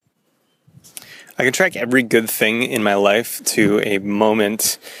I can track every good thing in my life to a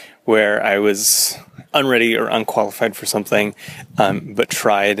moment where I was unready or unqualified for something, but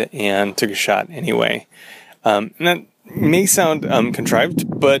tried and took a shot anyway. And that may sound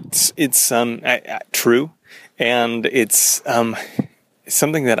contrived, but it's true, and it's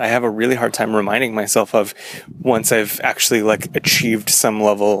something that I have a really hard time reminding myself of once I've actually achieved some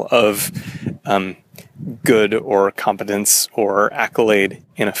level of good or competence or accolade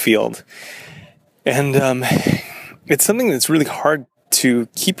in a field. And it's something that's really hard to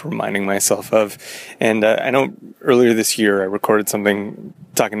keep reminding myself of. And I know earlier this year I recorded something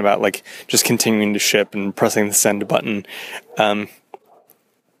talking about just continuing to ship and pressing the send button.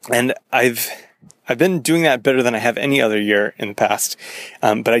 And I've been doing that better than I have any other year in the past.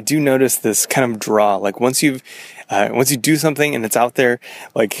 But I do notice this kind of draw. Once you do something and it's out there,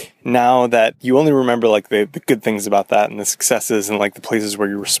 now that you only remember the good things about that and the successes and the places where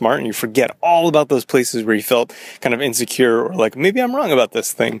you were smart, and you forget all about those places where you felt kind of insecure or maybe I'm wrong about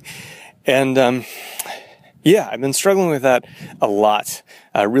this thing. And I've been struggling with that a lot,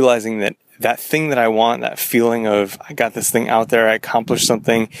 realizing that thing that I want, that feeling of I got this thing out there, I accomplished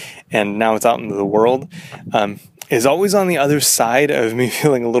something, and now it's out into the world, is always on the other side of me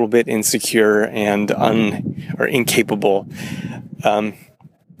feeling a little bit insecure and incapable. So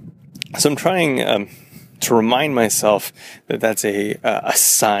I'm trying to remind myself that that's a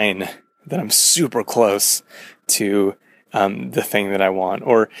sign that I'm super close to the thing that I want,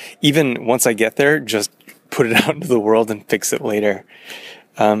 or even once I get there, just put it out into the world and fix it later.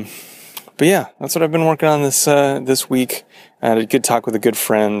 But yeah, that's what I've been working on this week. I had a good talk with a good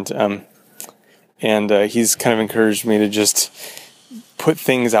friend, and he's kind of encouraged me to just put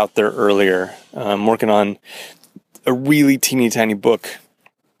things out there earlier. I'm working on a really teeny tiny book,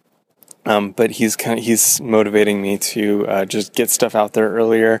 but he's motivating me to just get stuff out there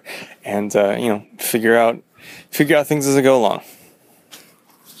earlier and figure out things as I go along.